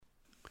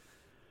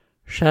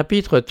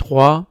Chapitre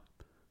 3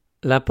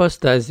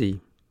 L'apostasie.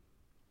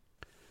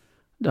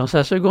 Dans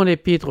sa seconde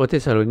épître aux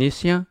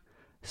Thessaloniciens,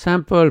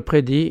 saint Paul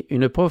prédit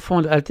une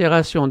profonde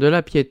altération de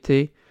la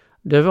piété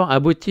devant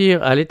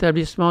aboutir à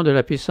l'établissement de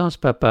la puissance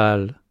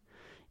papale.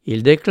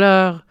 Il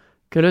déclare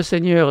que le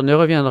Seigneur ne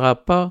reviendra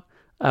pas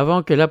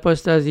avant que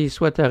l'apostasie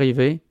soit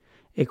arrivée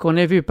et qu'on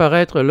ait vu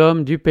paraître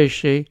l'homme du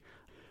péché,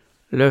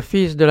 le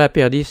fils de la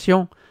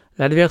perdition,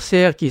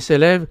 l'adversaire qui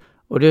s'élève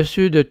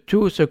au-dessus de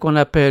tout ce qu'on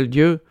appelle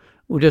Dieu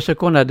ou de ce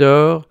qu'on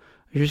adore,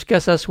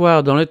 jusqu'à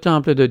s'asseoir dans le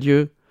temple de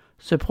Dieu,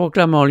 se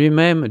proclamant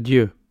lui-même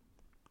Dieu.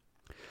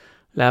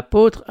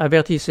 L'apôtre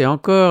avertissait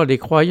encore les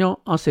croyants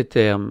en ces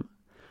termes.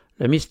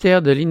 Le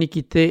mystère de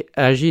l'iniquité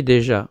agit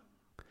déjà.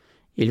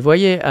 Il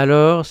voyait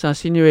alors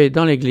s'insinuer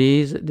dans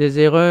l'Église des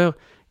erreurs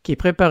qui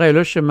préparaient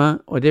le chemin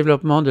au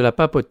développement de la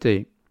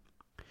papauté.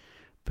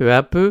 Peu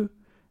à peu,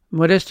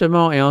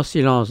 modestement et en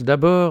silence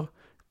d'abord,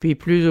 puis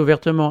plus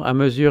ouvertement à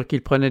mesure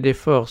qu'il prenait des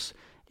forces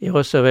et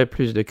recevait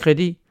plus de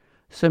crédit,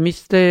 ce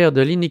mystère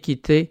de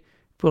l'iniquité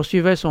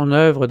poursuivait son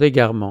œuvre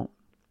d'égarement.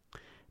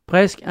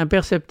 Presque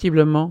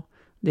imperceptiblement,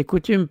 des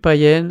coutumes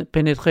païennes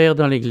pénétrèrent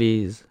dans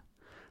l'Église.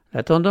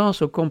 La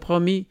tendance au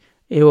compromis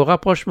et au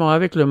rapprochement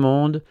avec le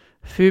monde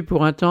fut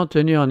pour un temps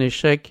tenue en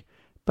échec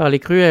par les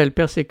cruelles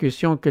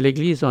persécutions que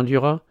l'Église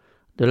endura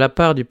de la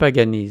part du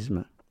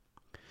paganisme.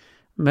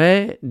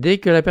 Mais dès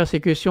que la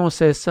persécution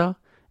cessa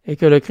et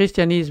que le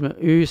christianisme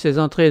eut ses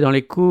entrées dans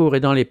les cours et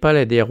dans les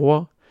palais des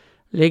rois,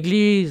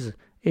 l'Église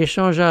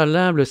échangea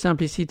l'humble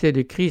simplicité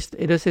du Christ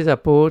et de ses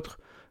apôtres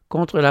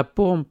contre la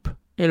pompe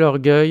et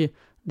l'orgueil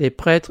des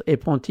prêtres et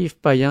pontifes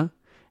païens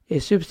et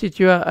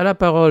substitua à la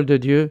parole de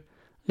Dieu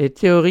les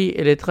théories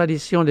et les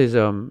traditions des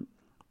hommes.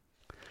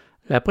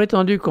 La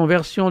prétendue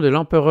conversion de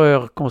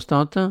l'empereur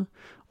Constantin,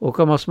 au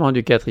commencement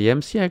du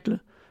IVe siècle,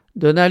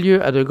 donna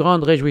lieu à de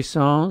grandes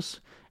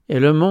réjouissances et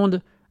le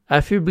monde,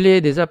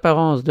 affublé des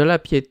apparences de la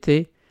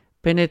piété,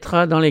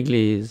 pénétra dans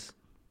l'Église.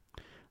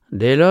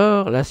 Dès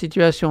lors, la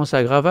situation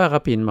s'aggrava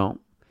rapidement.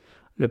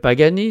 Le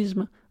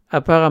paganisme,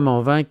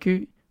 apparemment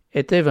vaincu,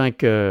 était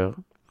vainqueur.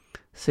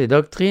 Ses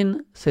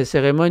doctrines, ses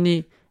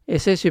cérémonies et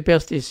ses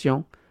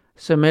superstitions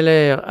se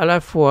mêlèrent à la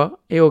foi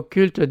et au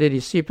culte des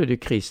disciples du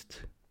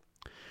Christ.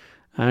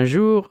 Un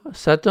jour,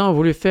 Satan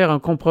voulut faire un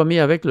compromis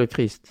avec le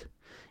Christ.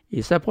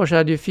 Il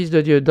s'approcha du Fils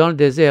de Dieu dans le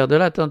désert de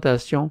la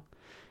tentation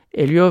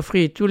et lui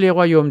offrit tous les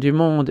royaumes du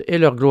monde et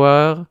leur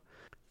gloire,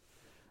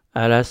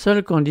 à la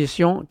seule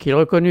condition qu'il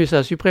reconnût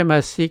sa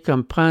suprématie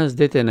comme prince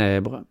des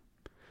ténèbres.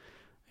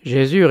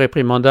 Jésus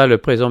réprimanda le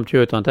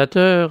présomptueux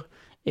tentateur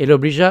et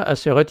l'obligea à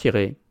se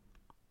retirer.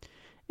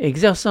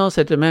 Exerçant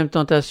cette même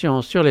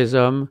tentation sur les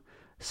hommes,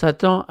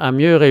 Satan a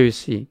mieux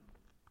réussi.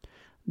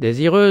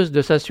 Désireuse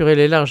de s'assurer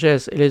les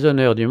largesses et les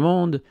honneurs du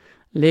monde,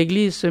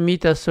 l'Église se mit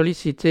à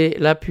solliciter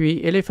l'appui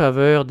et les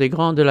faveurs des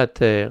grands de la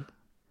terre.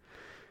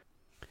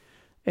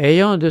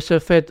 Ayant de ce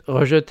fait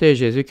rejeté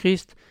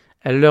Jésus-Christ,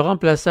 elle le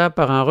remplaça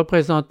par un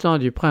représentant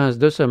du prince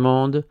de ce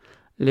monde,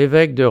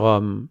 l'évêque de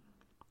Rome.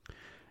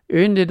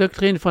 Une des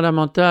doctrines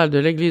fondamentales de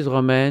l'Église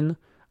romaine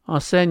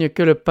enseigne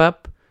que le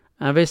pape,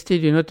 investi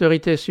d'une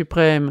autorité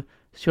suprême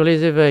sur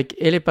les évêques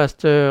et les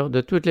pasteurs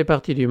de toutes les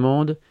parties du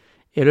monde,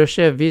 est le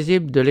chef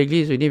visible de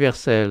l'Église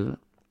universelle.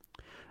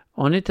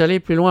 On est allé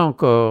plus loin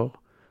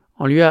encore.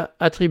 On lui a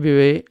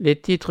attribué les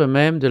titres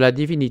mêmes de la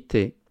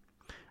divinité.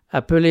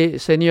 Appelé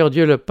Seigneur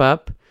Dieu le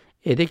Pape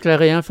et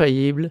déclaré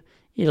infaillible,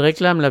 il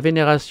réclame la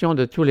vénération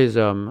de tous les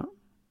hommes.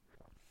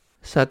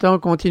 Satan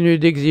continue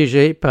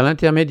d'exiger, par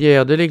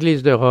l'intermédiaire de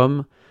l'Église de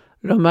Rome,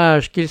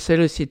 l'hommage qu'il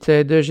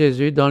sollicitait de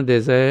Jésus dans le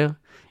désert,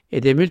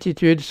 et des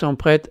multitudes sont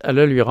prêtes à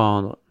le lui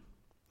rendre.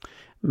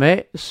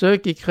 Mais ceux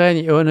qui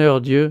craignent et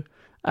honorent Dieu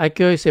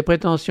accueillent ses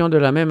prétentions de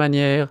la même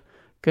manière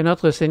que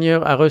notre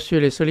Seigneur a reçu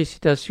les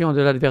sollicitations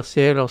de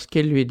l'adversaire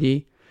lorsqu'il lui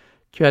dit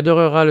 « Tu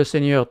adoreras le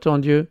Seigneur ton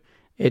Dieu,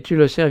 et tu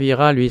le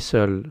serviras lui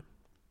seul. »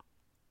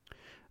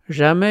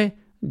 Jamais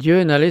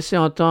Dieu n'a laissé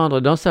entendre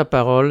dans sa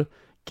parole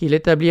qu'il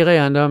établirait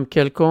un homme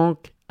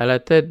quelconque à la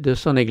tête de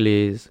son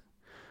Église.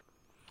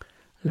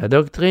 La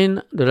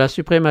doctrine de la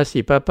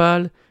suprématie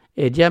papale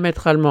est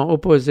diamétralement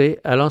opposée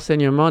à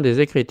l'enseignement des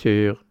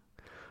Écritures.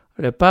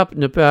 Le pape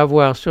ne peut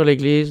avoir sur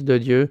l'Église de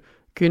Dieu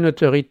qu'une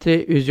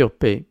autorité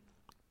usurpée.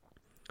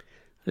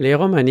 Les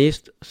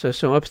romanistes se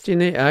sont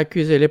obstinés à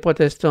accuser les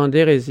protestants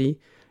d'hérésie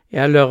et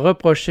à leur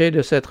reprocher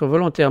de s'être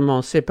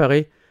volontairement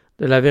séparés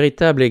de la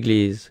véritable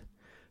Église.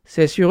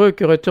 C'est sur eux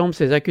que retombent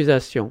ces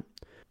accusations.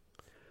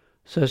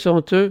 Ce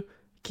sont eux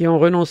qui ont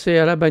renoncé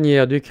à la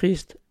bannière du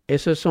Christ et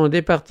se sont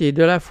départis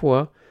de la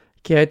foi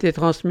qui a été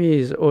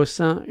transmise aux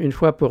saints une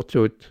fois pour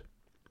toutes.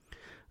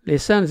 Les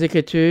Saintes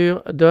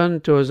Écritures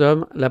donnent aux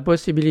hommes la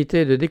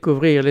possibilité de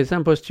découvrir les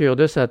impostures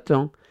de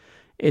Satan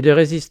et de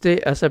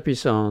résister à sa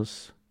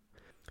puissance.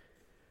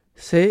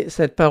 C'est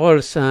cette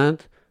parole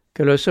sainte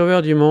que le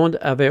Sauveur du monde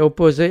avait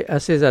opposée à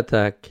ses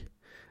attaques.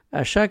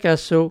 À chaque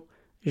assaut,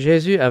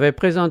 Jésus avait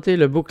présenté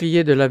le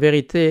bouclier de la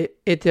vérité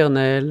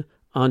éternelle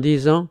en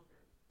disant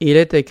 « Il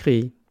est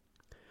écrit ».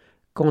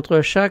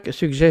 Contre chaque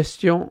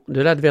suggestion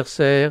de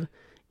l'adversaire,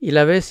 il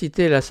avait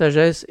cité la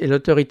sagesse et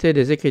l'autorité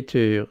des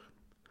Écritures.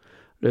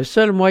 Le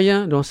seul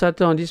moyen dont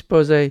Satan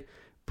disposait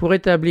pour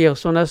établir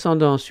son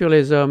ascendant sur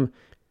les hommes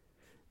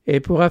et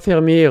pour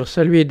affermir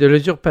celui de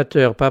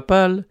l'usurpateur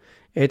papal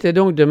était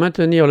donc de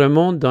maintenir le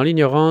monde dans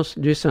l'ignorance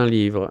du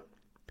Saint-Livre.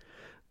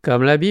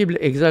 Comme la Bible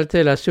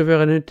exaltait la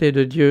souveraineté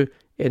de Dieu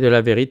et de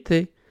la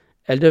vérité,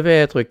 elle devait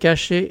être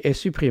cachée et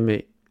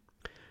supprimée.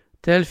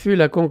 Telle fut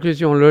la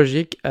conclusion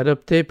logique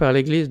adoptée par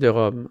l'Église de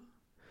Rome.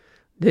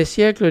 Des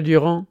siècles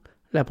durant,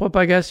 la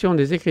propagation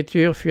des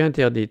Écritures fut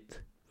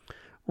interdite.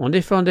 On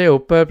défendait au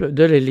peuple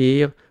de les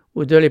lire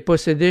ou de les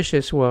posséder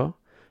chez soi,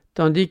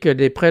 tandis que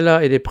des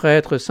prélats et des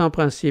prêtres sans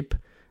principe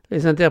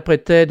les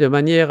interprétaient de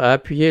manière à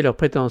appuyer leurs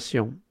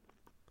prétentions.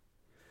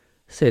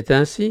 C'est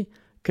ainsi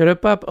que le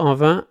pape en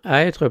vint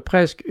à être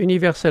presque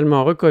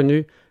universellement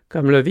reconnu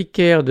comme le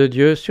vicaire de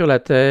Dieu sur la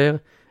terre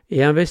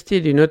et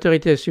investi d'une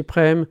autorité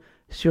suprême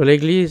sur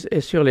l'Église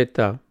et sur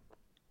l'État.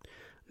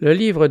 Le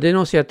livre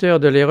dénonciateur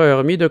de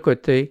l'erreur mis de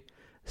côté,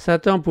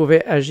 Satan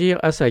pouvait agir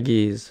à sa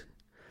guise.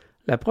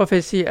 La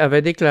prophétie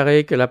avait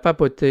déclaré que la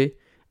papauté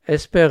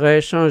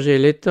espérait changer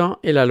les temps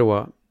et la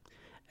loi.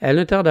 Elle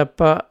ne tarda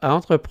pas à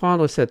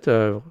entreprendre cette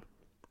œuvre.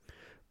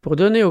 Pour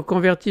donner aux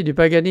convertis du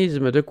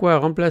paganisme de quoi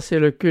remplacer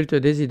le culte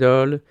des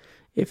idoles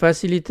et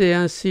faciliter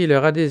ainsi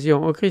leur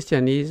adhésion au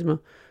christianisme,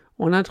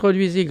 on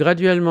introduisit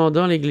graduellement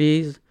dans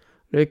l'Église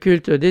le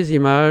culte des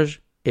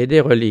images et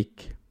des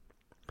reliques.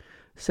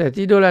 Cette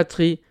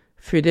idolâtrie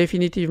fut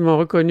définitivement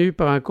reconnue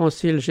par un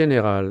concile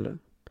général.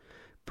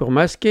 Pour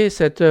masquer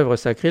cette œuvre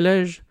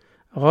sacrilège,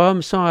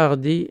 Rome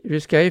s'enhardit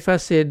jusqu'à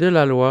effacer de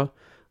la loi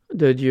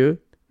de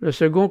Dieu le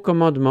second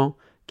commandement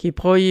qui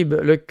prohibe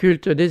le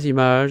culte des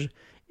images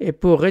et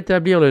pour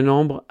rétablir le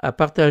nombre à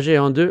partager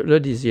en deux le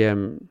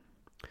 10e.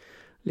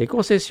 Les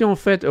concessions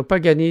faites au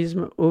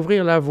paganisme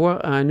ouvrirent la voie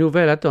à un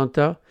nouvel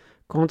attentat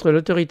contre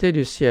l'autorité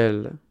du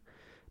ciel.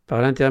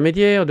 Par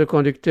l'intermédiaire de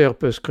conducteurs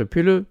peu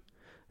scrupuleux,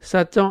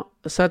 Satan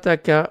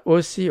s'attaqua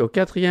aussi au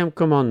 4e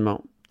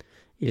commandement.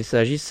 Il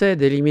s'agissait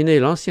d'éliminer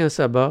l'ancien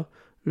sabbat,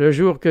 le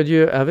jour que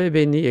Dieu avait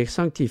béni et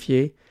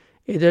sanctifié,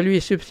 et de lui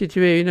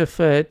substituer une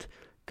fête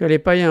que les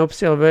païens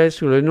observaient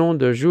sous le nom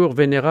de jour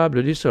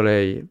vénérable du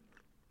soleil.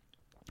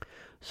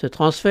 Ce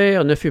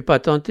transfert ne fut pas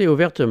tenté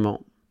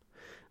ouvertement.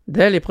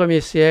 Dès les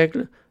premiers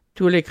siècles,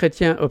 tous les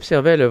chrétiens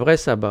observaient le vrai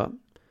sabbat.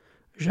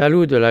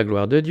 Jaloux de la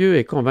gloire de Dieu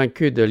et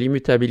convaincus de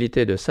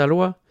l'immutabilité de sa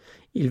loi,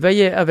 ils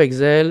veillaient avec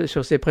zèle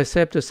sur ses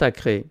préceptes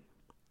sacrés.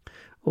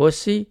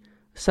 Aussi,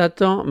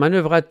 Satan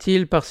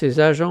manœuvra-t-il par ses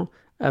agents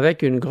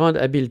avec une grande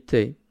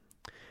habileté.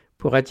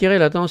 Pour attirer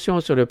l'attention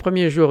sur le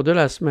premier jour de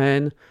la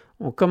semaine,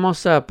 on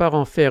commença par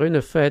en faire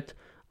une fête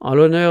en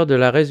l'honneur de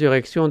la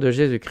résurrection de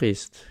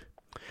Jésus-Christ.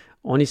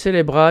 On y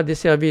célébra des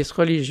services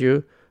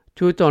religieux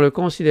tout en le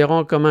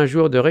considérant comme un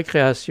jour de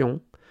récréation,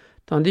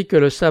 tandis que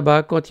le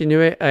sabbat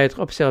continuait à être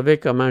observé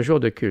comme un jour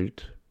de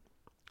culte.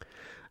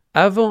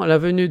 Avant la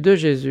venue de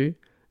Jésus,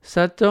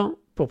 Satan,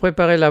 pour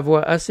préparer la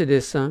voie à ses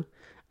desseins,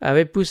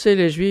 avait poussé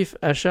les Juifs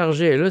à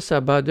charger le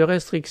sabbat de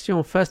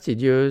restrictions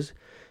fastidieuses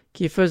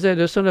qui faisaient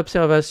de son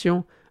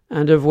observation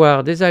un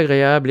devoir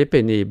désagréable et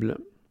pénible.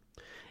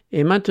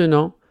 Et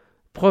maintenant,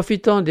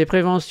 profitant des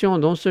préventions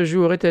dont ce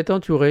jour était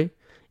entouré,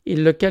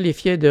 il le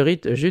qualifiait de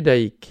rite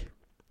judaïque.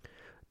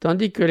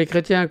 Tandis que les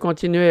chrétiens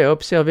continuaient à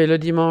observer le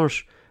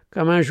dimanche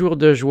comme un jour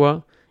de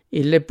joie,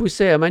 il les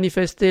poussait à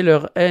manifester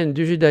leur haine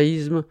du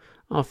judaïsme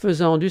en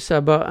faisant du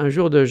sabbat un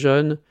jour de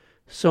jeûne,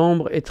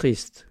 sombre et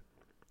triste.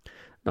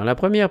 Dans la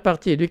première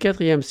partie du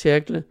IVe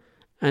siècle,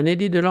 un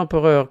édit de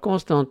l'empereur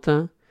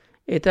Constantin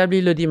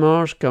établit le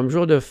dimanche comme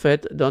jour de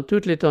fête dans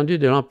toute l'étendue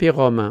de l'Empire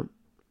romain.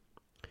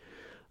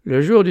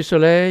 Le jour du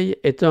soleil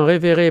étant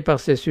révéré par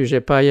ses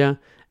sujets païens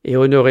et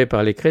honoré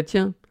par les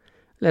chrétiens,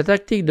 la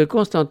tactique de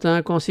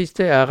Constantin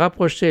consistait à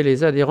rapprocher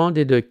les adhérents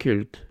des deux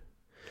cultes.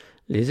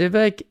 Les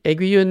évêques,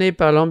 aiguillonnés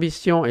par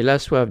l'ambition et la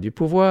soif du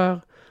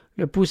pouvoir,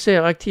 le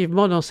poussèrent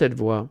activement dans cette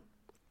voie.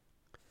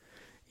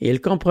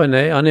 Ils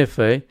comprenaient, en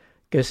effet,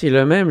 que si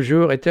le même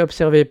jour était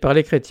observé par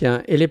les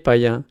chrétiens et les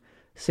païens,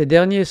 ces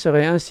derniers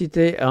seraient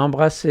incités à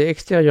embrasser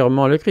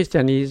extérieurement le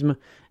christianisme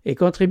et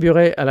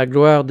contribueraient à la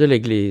gloire de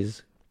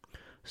l'Église.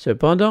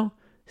 Cependant,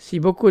 si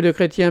beaucoup de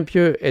chrétiens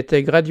pieux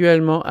étaient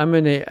graduellement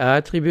amenés à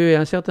attribuer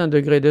un certain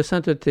degré de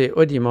sainteté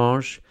au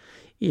dimanche,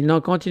 ils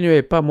n'en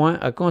continuaient pas moins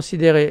à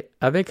considérer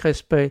avec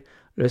respect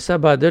le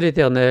sabbat de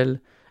l'Éternel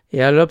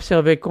et à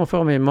l'observer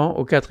conformément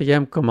au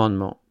 4e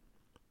commandement.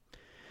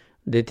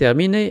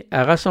 Déterminé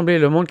à rassembler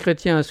le monde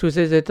chrétien sous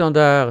ses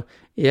étendards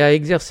et à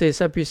exercer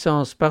sa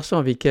puissance par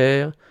son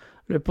vicaire,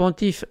 le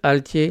pontife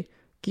altier,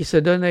 qui se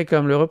donnait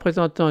comme le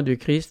représentant du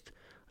Christ,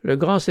 le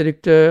grand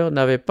séducteur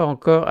n'avait pas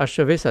encore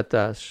achevé sa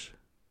tâche.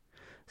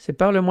 C'est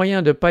par le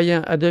moyen de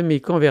païens à demi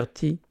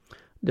convertis,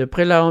 de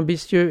prélats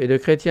ambitieux et de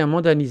chrétiens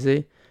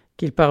mondanisés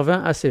qu'il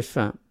parvint à ses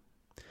fins.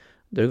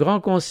 De grands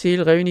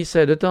conciles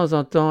réunissaient de temps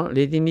en temps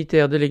les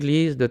dignitaires de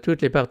l'Église de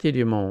toutes les parties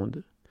du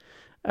monde.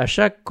 À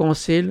chaque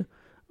concile,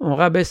 on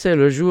rabaissait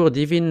le jour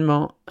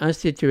divinement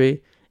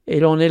institué et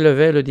l'on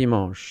élevait le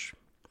dimanche.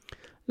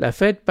 la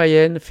fête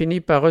païenne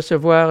finit par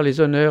recevoir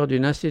les honneurs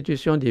d'une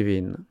institution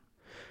divine.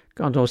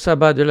 Quant au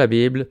sabbat de la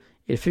Bible,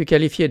 il fut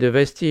qualifié de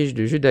vestige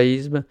du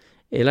judaïsme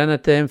et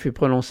l'anathème fut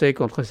prononcé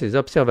contre ses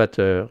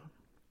observateurs.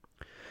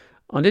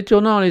 En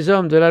détournant les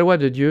hommes de la loi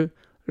de Dieu,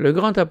 le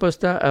grand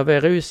apostat avait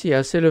réussi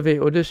à s'élever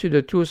au-dessus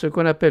de tout ce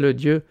qu'on appelle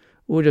Dieu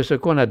ou de ce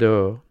qu'on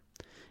adore.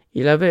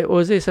 Il avait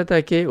osé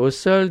s'attaquer au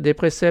seul des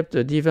préceptes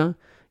divins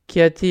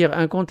qui attirent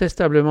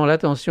incontestablement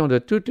l'attention de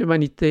toute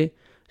l'humanité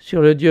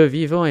sur le Dieu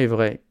vivant et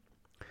vrai.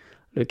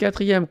 Le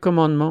 4e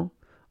commandement,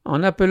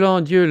 en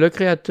appelant Dieu le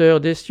Créateur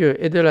des cieux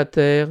et de la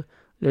terre,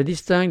 le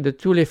distingue de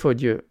tous les faux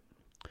dieux.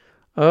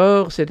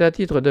 Or, c'est à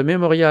titre de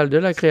mémorial de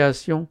la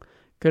création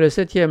que le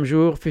 7e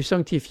jour fut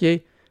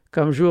sanctifié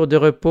comme jour de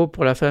repos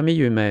pour la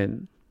famille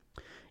humaine.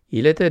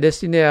 Il était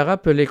destiné à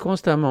rappeler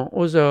constamment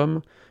aux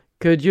hommes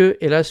que Dieu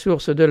est la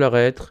source de leur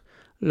être,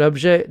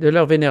 l'objet de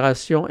leur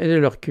vénération et de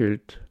leur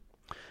culte.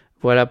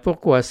 Voilà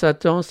pourquoi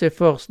Satan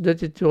s'efforce de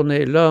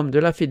détourner l'homme de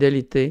la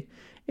fidélité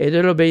et de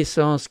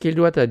l'obéissance qu'il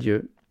doit à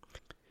Dieu,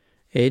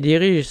 et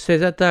dirige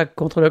ses attaques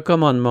contre le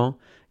commandement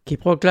qui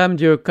proclame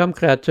Dieu comme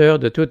créateur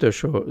de toutes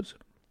choses.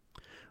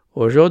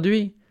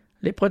 Aujourd'hui,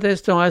 les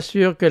protestants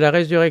assurent que la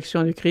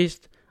résurrection du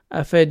Christ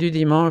a fait du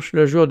dimanche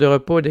le jour de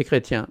repos des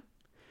chrétiens.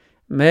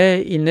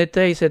 Mais ils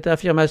n'étayent cette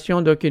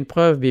affirmation d'aucune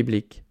preuve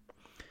biblique.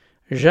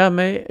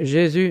 Jamais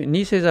Jésus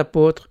ni ses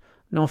apôtres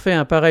n'ont fait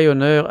un pareil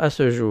honneur à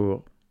ce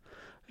jour.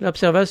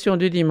 L'observation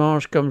du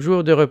dimanche comme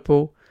jour de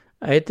repos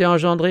a été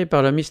engendrée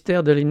par le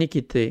mystère de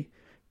l'iniquité,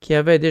 qui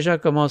avait déjà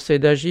commencé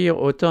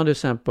d'agir au temps de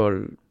saint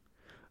Paul.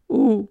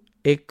 Où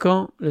et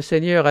quand le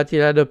Seigneur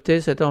a-t-il adopté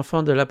cet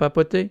enfant de la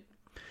papauté?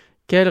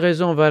 Quelle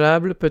raison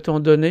valable peut-on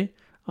donner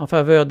en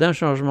faveur d'un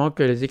changement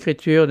que les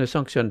Écritures ne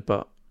sanctionnent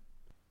pas?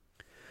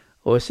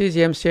 Au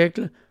VIe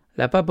siècle,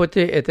 la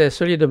papauté était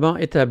solidement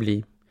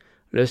établie.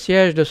 Le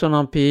siège de son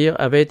empire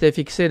avait été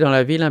fixé dans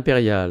la ville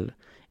impériale,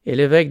 et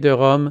l'évêque de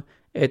Rome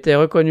était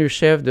reconnu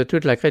chef de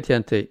toute la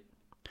chrétienté.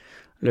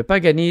 Le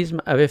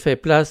paganisme avait fait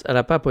place à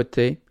la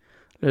papauté,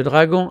 le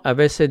dragon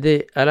avait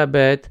cédé à la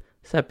bête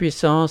sa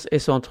puissance et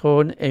son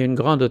trône et une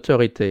grande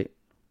autorité.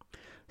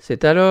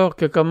 C'est alors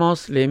que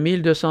commencent les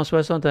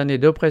 1260 années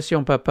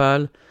d'oppression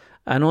papale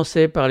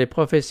annoncées par les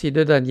prophéties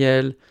de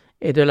Daniel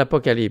et de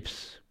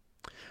l'Apocalypse.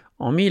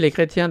 On mit les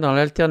chrétiens dans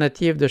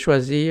l'alternative de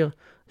choisir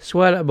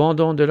soit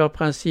l'abandon de leurs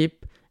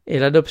principes et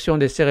l'adoption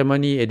des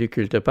cérémonies et du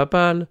culte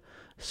papal,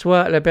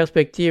 soit la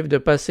perspective de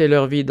passer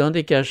leur vie dans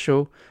des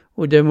cachots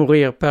ou de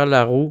mourir par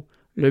la roue,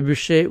 le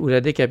bûcher ou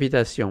la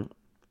décapitation.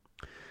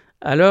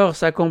 Alors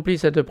s'accomplit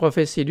cette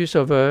prophétie du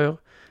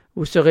Sauveur,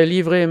 vous serez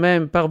livrés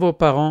même par vos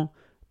parents,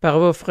 par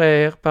vos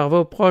frères, par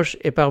vos proches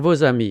et par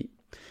vos amis,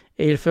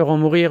 et ils feront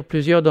mourir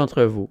plusieurs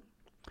d'entre vous.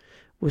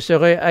 Vous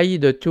serez haïs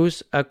de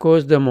tous à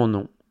cause de mon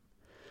nom.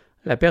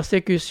 La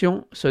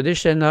persécution se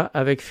déchaîna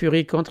avec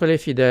furie contre les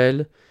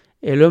fidèles,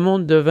 et le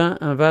monde devint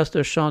un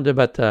vaste champ de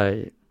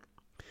bataille.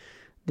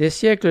 Des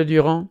siècles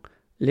durant,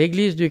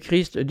 l'Église du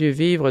Christ dut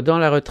vivre dans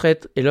la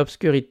retraite et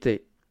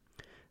l'obscurité.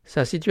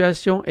 Sa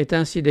situation est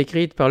ainsi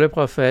décrite par le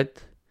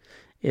prophète,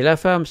 « Et la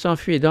femme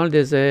s'enfuit dans le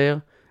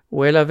désert,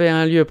 où elle avait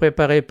un lieu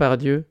préparé par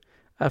Dieu,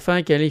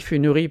 afin qu'elle y fût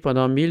nourrie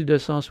pendant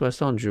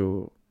 1260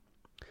 jours. »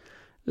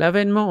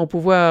 L'avènement au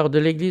pouvoir de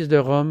l'Église de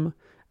Rome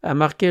a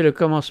marqué le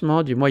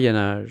commencement du Moyen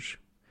Âge.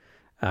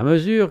 À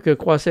mesure que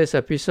croissait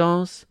sa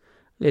puissance,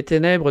 les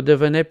ténèbres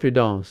devenaient plus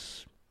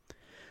denses.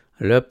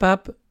 Le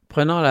pape,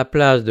 prenant la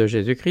place de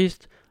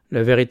Jésus-Christ,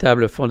 le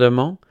véritable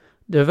fondement,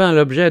 devint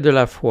l'objet de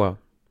la foi.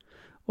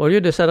 Au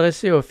lieu de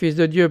s'adresser au Fils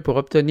de Dieu pour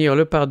obtenir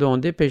le pardon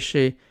des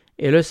péchés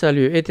et le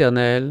salut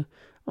éternel,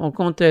 on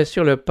comptait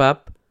sur le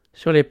pape,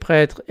 sur les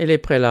prêtres et les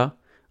prélats,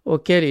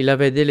 auxquels il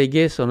avait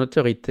délégué son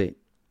autorité.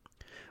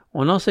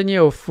 On enseignait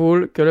aux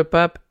foules que le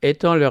pape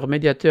étant leur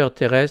médiateur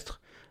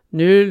terrestre,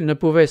 nul ne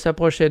pouvait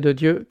s'approcher de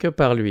Dieu que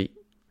par lui.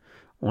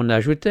 On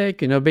ajoutait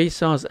qu'une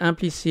obéissance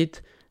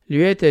implicite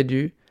lui était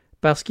due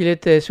parce qu'il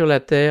était sur la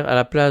terre à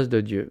la place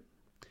de Dieu.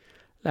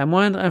 La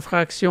moindre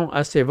infraction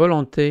à ses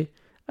volontés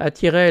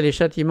attirait les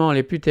châtiments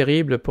les plus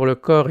terribles pour le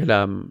corps et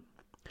l'âme.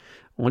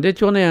 On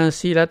détournait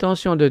ainsi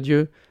l'attention de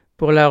Dieu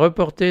pour la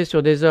reporter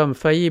sur des hommes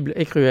faillibles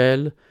et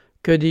cruels,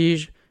 que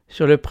dis-je,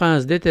 sur le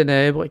prince des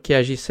ténèbres qui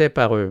agissait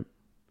par eux.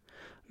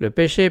 Le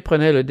péché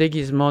prenait le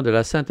déguisement de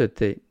la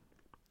sainteté.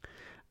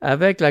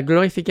 Avec la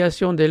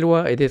glorification des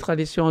lois et des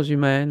traditions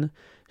humaines,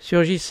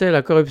 surgissait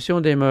la corruption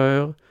des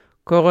mœurs,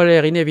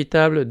 corollaire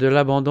inévitable de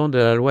l'abandon de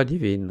la loi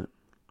divine.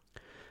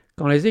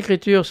 Quand les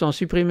Écritures sont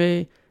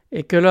supprimées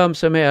et que l'homme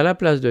se met à la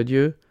place de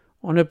Dieu,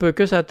 on ne peut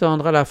que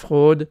s'attendre à la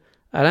fraude,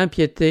 à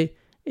l'impiété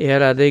et à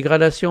la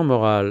dégradation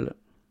morale.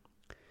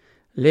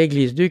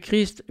 L'Église du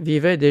Christ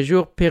vivait des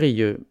jours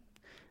périlleux.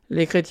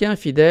 Les chrétiens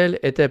fidèles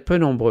étaient peu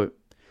nombreux.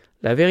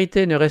 La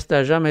vérité ne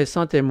resta jamais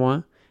sans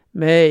témoin,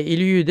 mais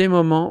il y eut des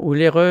moments où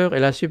l'erreur et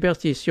la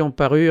superstition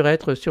parurent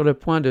être sur le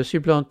point de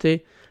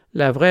supplanter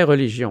la vraie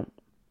religion.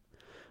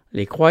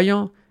 Les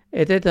croyants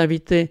étaient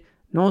invités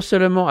non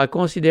seulement à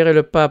considérer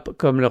le pape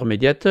comme leur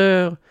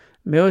médiateur,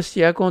 mais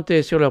aussi à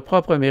compter sur leur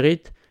propre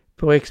mérite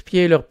pour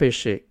expier leurs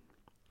péchés.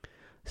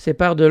 c'est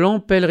par de longs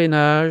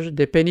pèlerinages,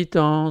 des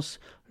pénitences,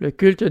 le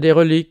culte des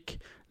reliques,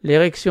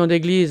 l'érection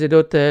d'églises et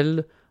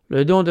d'autels,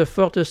 le don de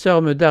fortes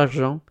sommes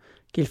d'argent,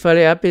 qu'il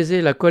fallait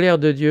apaiser la colère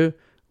de Dieu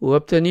ou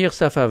obtenir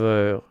sa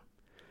faveur.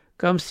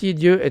 Comme si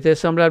Dieu était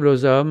semblable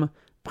aux hommes,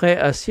 prêt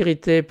à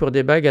s'irriter pour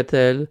des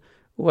bagatelles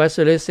ou à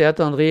se laisser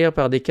attendrir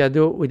par des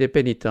cadeaux ou des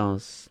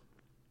pénitences.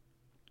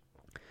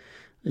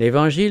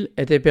 L'Évangile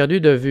était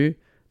perdu de vue,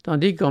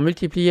 tandis qu'on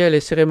multipliait les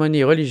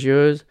cérémonies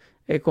religieuses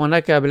et qu'on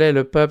accablait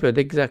le peuple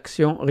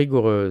d'exactions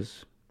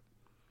rigoureuses.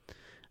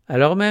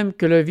 Alors même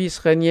que le vice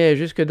régnait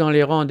jusque dans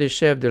les rangs des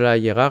chefs de la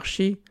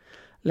hiérarchie,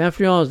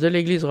 l'influence de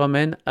l'Église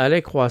romaine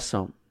allait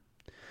croissant.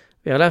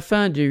 Vers la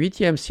fin du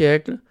 8e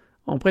siècle,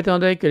 on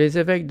prétendait que les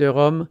évêques de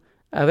Rome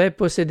avaient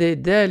possédé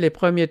dès les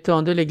premiers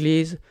temps de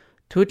l'Église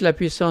toute la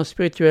puissance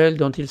spirituelle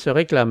dont ils se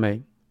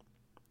réclamaient.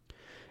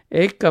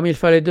 Et comme il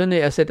fallait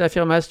donner à cette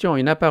affirmation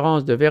une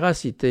apparence de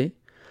véracité,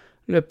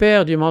 le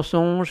père du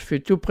mensonge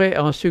fut tout prêt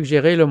à en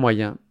suggérer le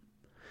moyen.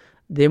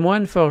 Des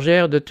moines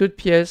forgèrent de toutes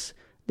pièces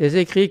des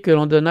écrits que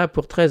l'on donna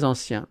pour très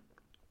anciens.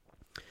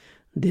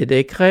 Des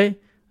décrets,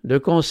 de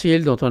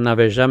conciles dont on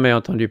n'avait jamais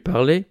entendu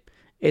parler,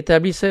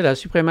 établissaient la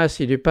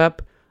suprématie du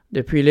pape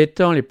depuis les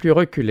temps les plus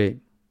reculés.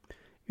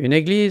 Une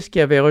Église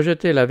qui avait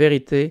rejeté la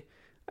vérité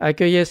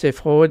accueillait ces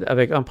fraudes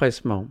avec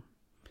empressement.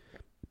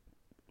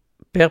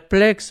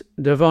 Perplexes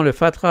devant le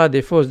fatras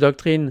des fausses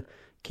doctrines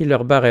qui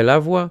leur barraient la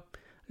voie,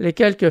 les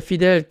quelques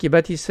fidèles qui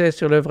bâtissaient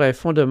sur le vrai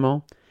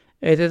fondement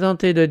étaient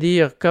tentés de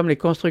dire, comme les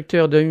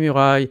constructeurs de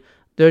murailles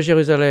de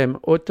Jérusalem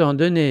au temps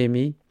de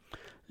Néhémie,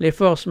 « Les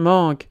forces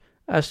manquent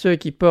à ceux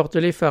qui portent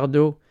les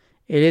fardeaux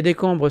et les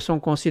décombres sont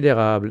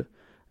considérables.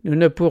 Nous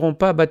ne pourrons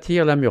pas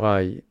bâtir la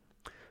muraille. »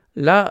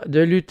 Là, de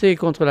lutter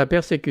contre la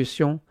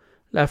persécution,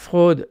 la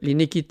fraude,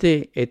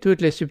 l'iniquité et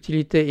toutes les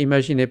subtilités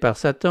imaginées par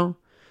Satan,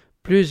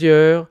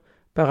 plusieurs,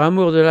 par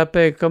amour de la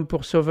paix comme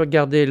pour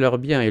sauvegarder leurs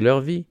biens et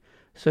leur vie,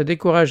 se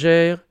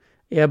découragèrent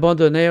et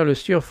abandonnèrent le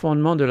sûr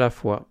fondement de la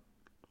foi.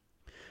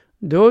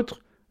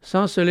 D'autres,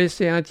 sans se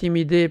laisser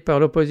intimider par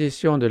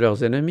l'opposition de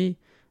leurs ennemis,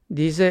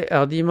 disaient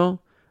hardiment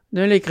 «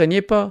 Ne les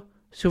craignez pas,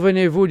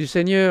 souvenez-vous du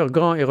Seigneur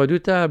grand et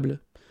redoutable ».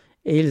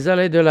 Et ils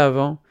allaient de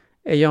l'avant,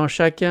 ayant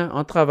chacun,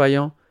 en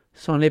travaillant,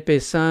 son épée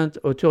sainte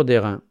autour des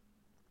reins.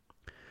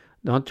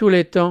 Dans tous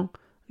les temps,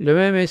 le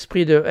même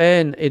esprit de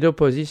haine et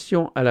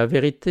d'opposition à la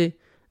vérité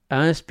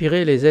a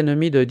inspiré les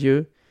ennemis de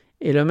Dieu,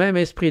 et le même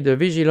esprit de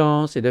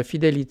vigilance et de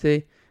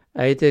fidélité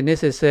a été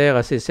nécessaire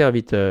à ses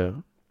serviteurs.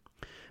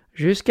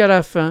 Jusqu'à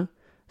la fin,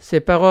 ces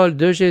paroles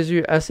de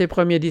Jésus à ses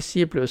premiers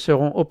disciples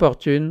seront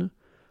opportunes.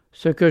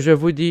 Ce que je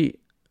vous dis,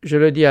 je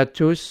le dis à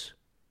tous,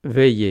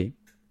 veillez.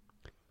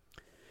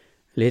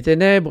 Les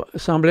ténèbres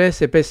semblaient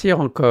s'épaissir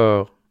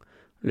encore.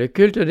 Le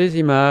culte des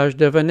images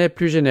devenait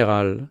plus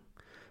général.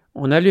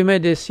 On allumait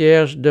des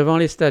cierges devant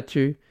les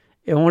statues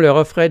et on leur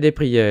offrait des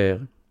prières.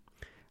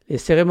 Les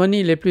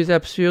cérémonies les plus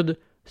absurdes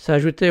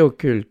s'ajoutaient au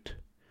culte.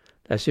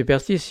 La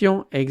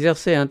superstition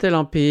exerçait un tel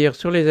empire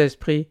sur les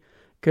esprits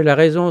que la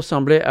raison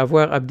semblait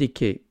avoir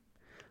abdiqué.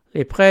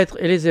 Les prêtres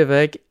et les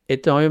évêques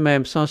étant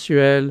eux-mêmes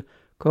sensuels,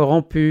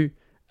 corrompus,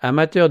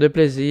 amateurs de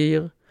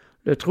plaisir,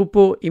 le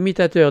troupeau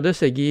imitateur de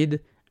ses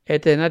guides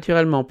était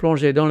naturellement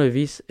plongé dans le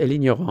vice et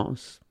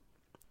l'ignorance.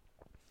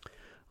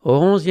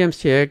 Au XIe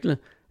siècle,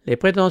 les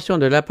prétentions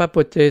de la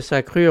papauté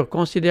s'accrurent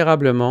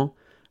considérablement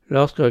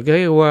lorsque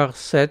Grégoire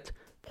VII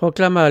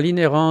proclama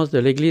l'inhérence de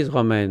l'Église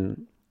romaine.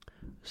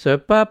 Ce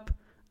pape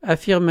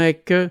affirmait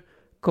que,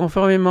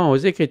 conformément aux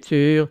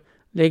Écritures,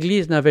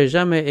 l'Église n'avait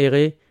jamais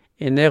erré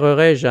et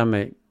n'errerait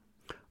jamais.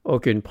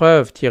 Aucune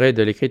preuve tirée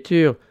de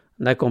l'Écriture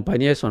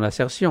n'accompagnait son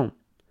assertion.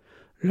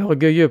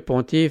 L'orgueilleux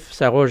pontife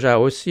s'arrogea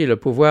aussi le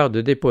pouvoir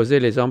de déposer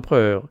les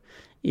empereurs.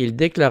 Il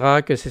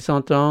déclara que ses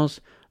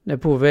sentences ne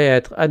pouvaient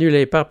être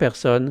annulées par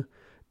personne,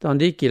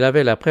 tandis qu'il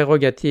avait la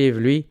prérogative,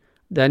 lui,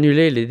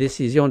 d'annuler les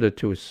décisions de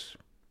tous.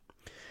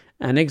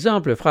 Un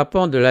exemple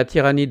frappant de la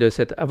tyrannie de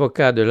cet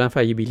avocat de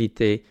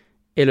l'infaillibilité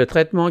est le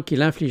traitement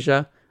qu'il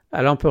infligea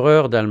à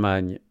l'empereur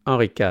d'Allemagne,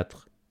 Henri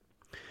IV.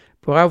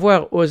 Pour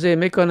avoir osé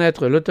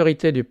méconnaître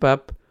l'autorité du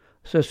pape,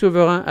 ce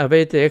souverain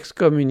avait été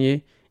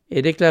excommunié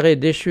et déclaré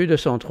déchu de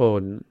son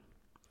trône.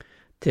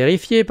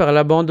 Terrifié par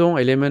l'abandon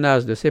et les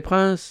menaces de ses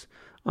princes,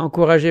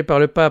 encouragé par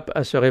le pape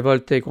à se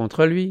révolter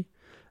contre lui,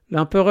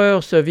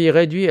 l'empereur se vit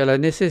réduit à la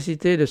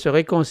nécessité de se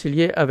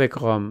réconcilier avec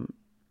Rome.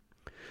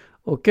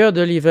 Au cœur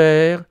de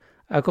l'hiver,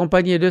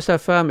 accompagné de sa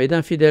femme et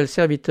d'un fidèle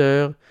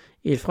serviteur,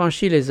 il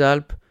franchit les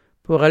Alpes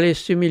pour aller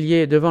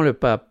s'humilier devant le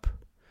pape.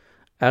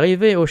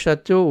 Arrivé au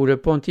château où le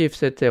pontife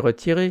s'était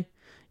retiré,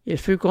 il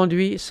fut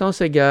conduit sans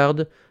ses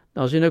gardes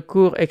dans une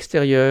cour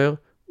extérieure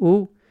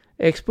où,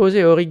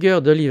 exposé aux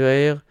rigueurs de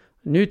l'hiver,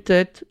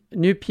 nu-tête,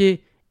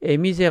 nu-pied et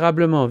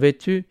misérablement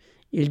vêtu,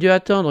 il dut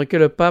attendre que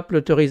le pape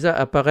l'autorisât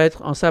à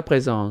paraître en sa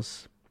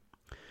présence.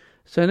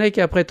 Ce n'est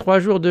qu'après 3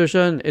 jours de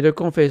jeûne et de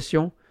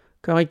confession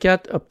qu'Henri IV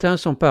obtint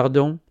son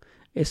pardon,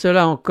 et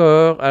cela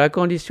encore à la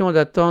condition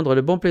d'attendre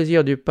le bon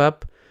plaisir du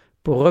pape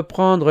pour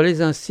reprendre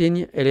les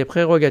insignes et les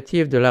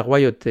prérogatives de la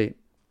royauté.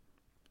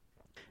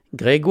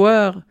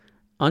 Grégoire,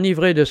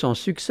 enivré de son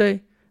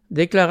succès,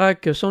 déclara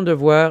que son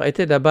devoir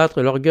était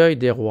d'abattre l'orgueil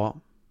des rois.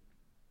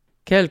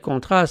 Quel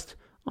contraste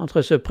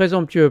entre ce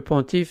présomptueux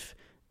pontife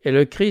et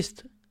le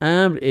Christ,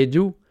 humble et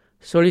doux,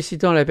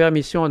 sollicitant la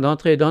permission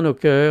d'entrer dans nos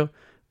cœurs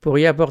pour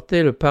y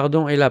apporter le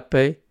pardon et la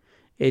paix,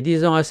 et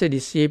disant à ses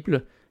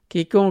disciples «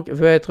 Quiconque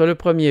veut être le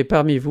premier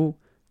parmi vous,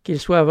 qu'il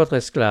soit votre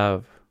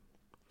esclave ».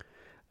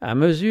 À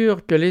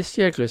mesure que les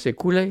siècles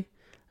s'écoulaient,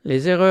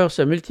 les erreurs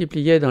se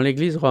multipliaient dans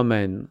l'Église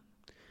romaine.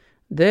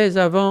 Dès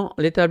avant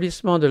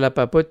l'établissement de la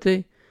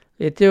papauté,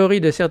 les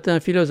théories de certains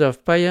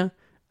philosophes païens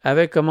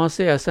avaient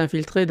commencé à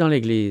s'infiltrer dans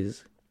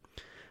l'Église.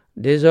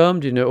 Des hommes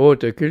d'une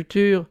haute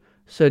culture,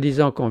 se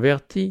disant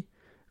convertis,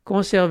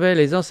 conservaient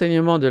les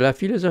enseignements de la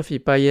philosophie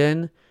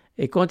païenne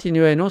et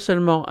continuaient non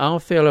seulement à en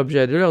faire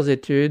l'objet de leurs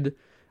études,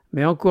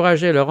 mais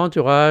encourageaient leur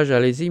entourage à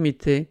les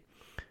imiter,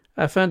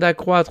 afin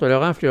d'accroître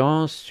leur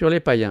influence sur les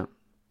païens.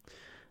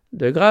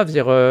 De graves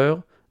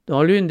erreurs,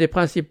 dont l'une des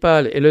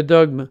principales est le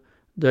dogme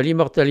de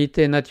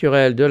l'immortalité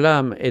naturelle de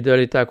l'âme et de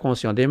l'état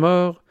conscient des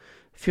morts,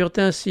 furent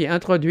ainsi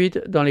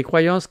introduites dans les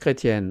croyances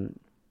chrétiennes.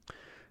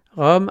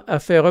 Rome a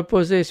fait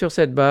reposer sur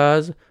cette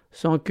base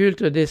son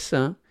culte des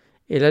saints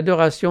et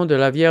l'adoration de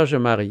la Vierge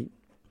Marie.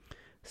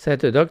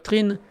 Cette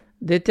doctrine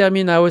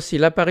détermina aussi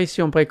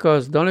l'apparition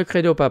précoce dans le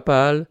credo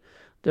papal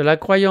de la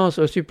croyance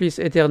au supplice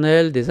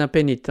éternel des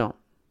impénitents.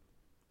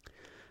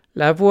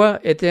 La voie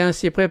était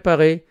ainsi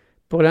préparée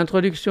pour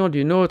l'introduction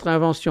d'une autre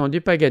invention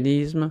du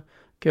paganisme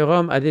que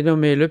Rome a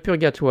dénommée le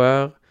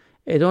purgatoire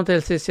et dont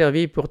elle s'est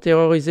servie pour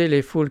terroriser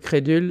les foules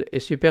crédules et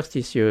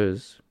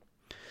superstitieuses.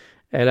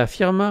 Elle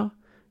affirma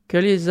que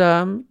les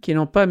âmes qui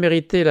n'ont pas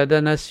mérité la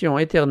damnation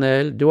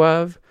éternelle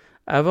doivent,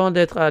 avant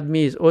d'être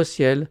admises au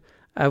ciel,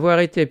 avoir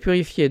été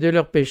purifiées de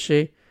leurs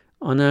péchés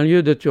en un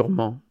lieu de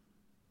tourment.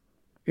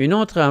 Une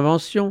autre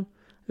invention,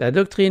 la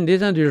doctrine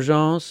des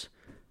indulgences,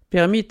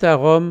 permit à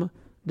Rome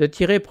de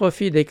tirer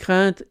profit des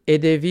craintes et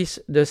des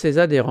vices de ses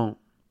adhérents.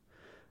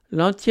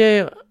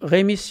 L'entière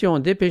rémission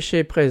des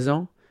péchés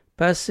présents,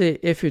 passés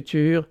et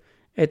futurs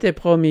était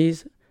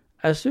promise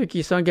à ceux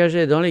qui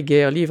s'engageaient dans les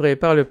guerres livrées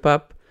par le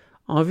pape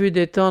en vue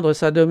d'étendre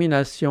sa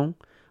domination,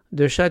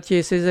 de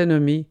châtier ses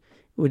ennemis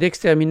ou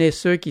d'exterminer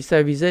ceux qui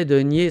s'avisaient de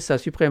nier sa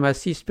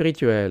suprématie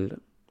spirituelle.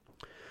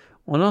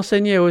 On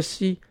enseignait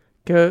aussi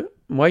que,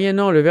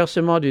 moyennant le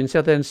versement d'une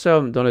certaine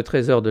somme dans le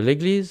trésor de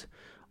l'Église,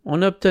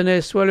 on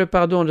obtenait soit le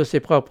pardon de ses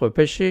propres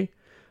péchés,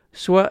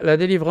 soit la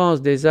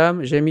délivrance des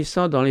âmes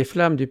gémissant dans les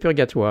flammes du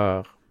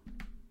purgatoire.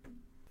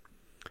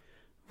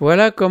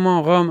 Voilà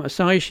comment Rome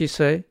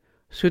s'enrichissait,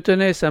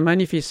 soutenait sa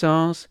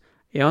magnificence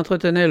et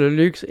entretenait le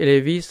luxe et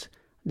les vices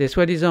des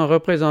soi-disant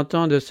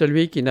représentants de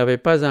celui qui n'avait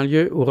pas un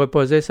lieu où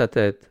reposait sa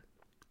tête.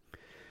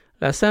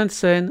 La Sainte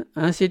Seine,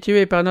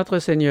 instituée par notre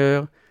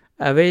Seigneur,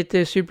 avait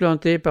été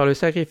supplantée par le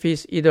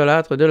sacrifice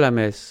idolâtre de la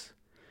messe.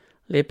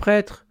 Les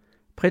prêtres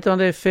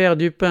prétendaient faire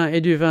du pain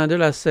et du vin de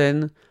la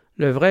Seine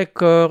le vrai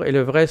corps et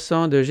le vrai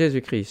sang de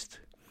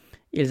Jésus-Christ.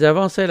 Ils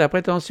avançaient la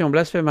prétention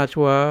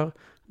blasphématoire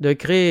de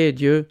créer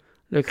Dieu,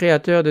 le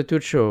Créateur de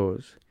toutes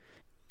choses.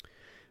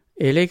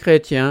 Et les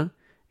chrétiens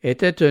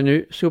étaient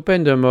tenus, sous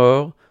peine de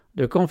mort,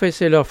 de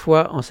confesser leur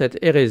foi en cette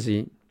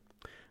hérésie.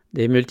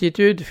 Des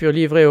multitudes furent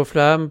livrées aux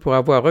flammes pour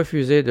avoir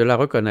refusé de la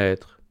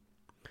reconnaître.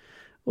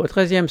 Au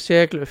XIIIe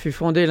siècle fut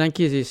fondée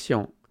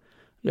l'Inquisition,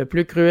 le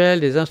plus cruel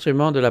des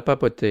instruments de la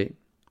papauté.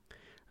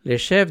 Les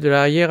chefs de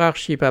la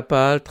hiérarchie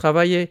papale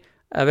travaillaient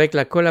avec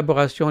la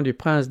collaboration du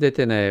prince des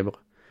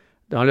ténèbres.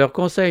 Dans leurs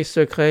conseils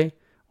secrets,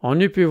 on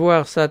eût pu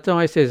voir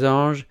Satan et ses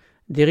anges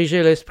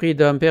diriger l'esprit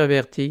d'hommes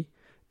pervertis,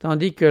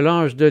 tandis que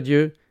l'ange de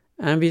Dieu,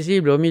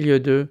 invisible au milieu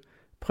d'eux,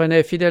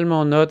 prenait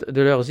fidèlement note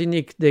de leurs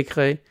iniques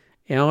décrets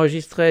et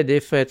enregistrait des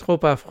faits trop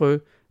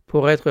affreux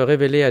pour être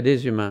révélés à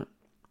des humains.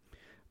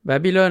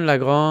 Babylone la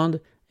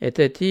Grande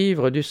était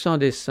ivre du sang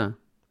des saints.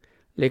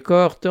 Les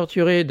corps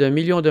torturés de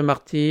millions de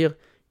martyrs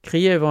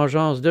criaient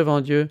vengeance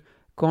devant Dieu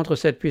contre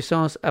cette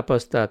puissance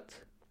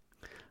apostate.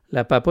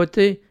 La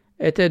papauté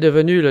était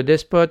devenue le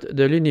despote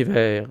de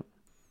l'univers.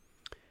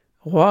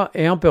 Rois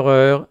et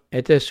empereurs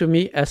étaient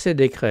soumis à ses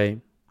décrets.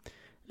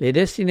 Les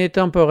destinées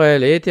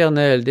temporelles et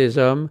éternelles des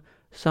hommes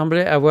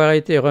semblaient avoir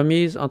été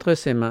remises entre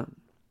ses mains.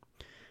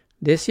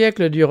 Des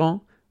siècles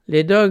durant,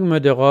 les dogmes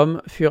de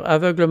Rome furent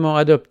aveuglement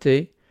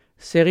adoptés,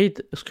 ses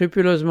rites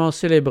scrupuleusement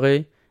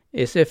célébrés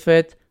et ses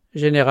fêtes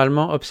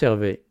généralement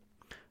observées.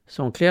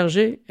 Son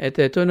clergé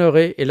était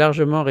honoré et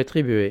largement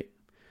rétribué.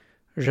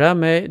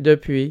 Jamais,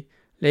 depuis,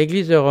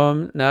 l'Église de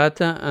Rome n'a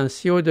atteint un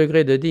si haut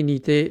degré de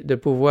dignité, de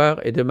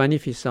pouvoir et de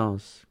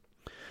magnificence.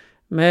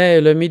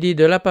 Mais le midi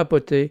de la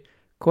papauté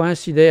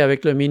coïncidait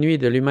avec le minuit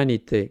de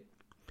l'humanité.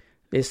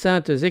 Les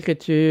saintes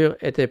écritures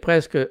étaient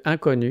presque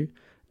inconnues,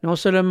 non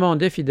seulement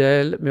des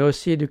fidèles, mais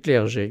aussi du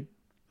clergé.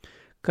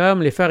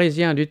 Comme les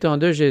pharisiens du temps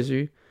de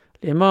Jésus,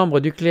 les membres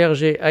du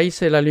clergé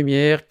haïssaient la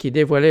lumière qui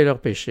dévoilait leurs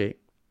péchés.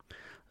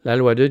 La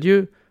loi de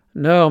Dieu,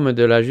 norme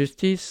de la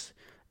justice,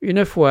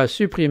 une fois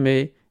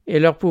supprimée et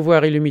leur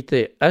pouvoir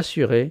illimité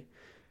assuré,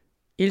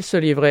 ils se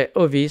livraient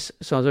au vice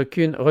sans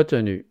aucune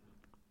retenue.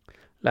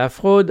 La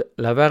fraude,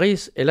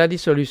 l'avarice et la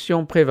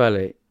dissolution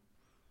prévalaient.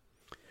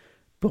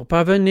 Pour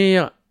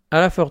parvenir à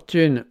la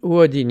fortune ou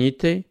aux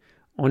dignités,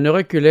 on ne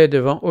reculait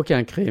devant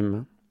aucun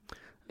crime.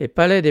 Les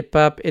palais des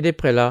papes et des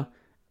prélats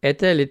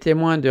étaient les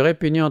témoins de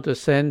répugnantes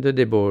scènes de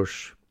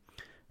débauche.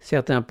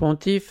 Certains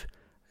pontifes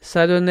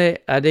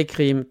s'adonnaient à des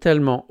crimes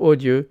tellement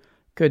odieux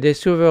que des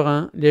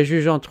souverains, les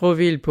jugeant trop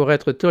vils pour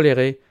être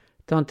tolérés,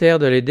 tentèrent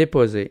de les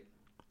déposer.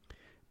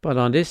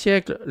 Pendant des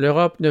siècles,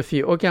 l'Europe ne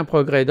fit aucun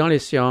progrès dans les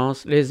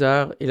sciences, les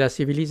arts et la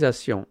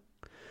civilisation.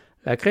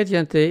 La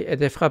chrétienté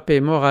était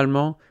frappée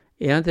moralement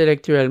et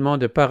intellectuellement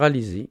de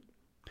paralysie.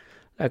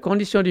 La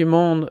condition du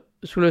monde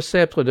sous le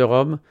sceptre de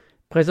Rome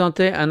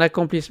présentait un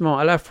accomplissement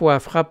à la fois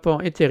frappant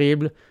et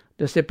terrible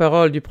de ces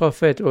paroles du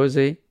prophète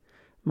Osée.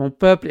 « Mon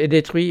peuple est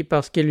détruit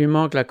parce qu'il lui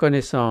manque la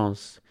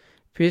connaissance.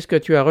 Puisque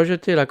tu as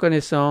rejeté la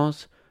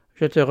connaissance,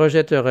 je te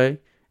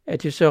rejetterai, et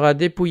tu seras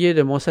dépouillé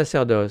de mon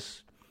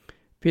sacerdoce.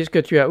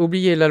 Puisque tu as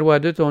oublié la loi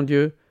de ton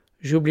Dieu,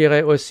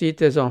 j'oublierai aussi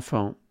tes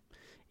enfants.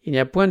 Il n'y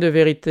a point de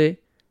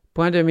vérité,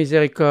 point de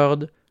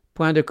miséricorde,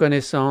 point de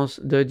connaissance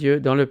de Dieu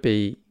dans le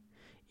pays.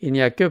 Il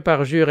n'y a que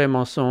parjure et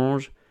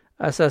mensonge,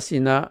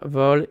 assassinat,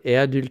 vol et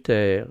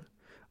adultère.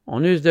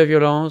 On use de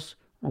violence,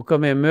 on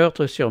commet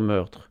meurtre sur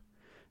meurtre.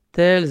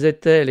 Telles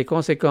étaient les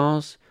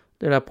conséquences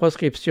de la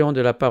proscription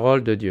de la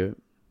parole de Dieu.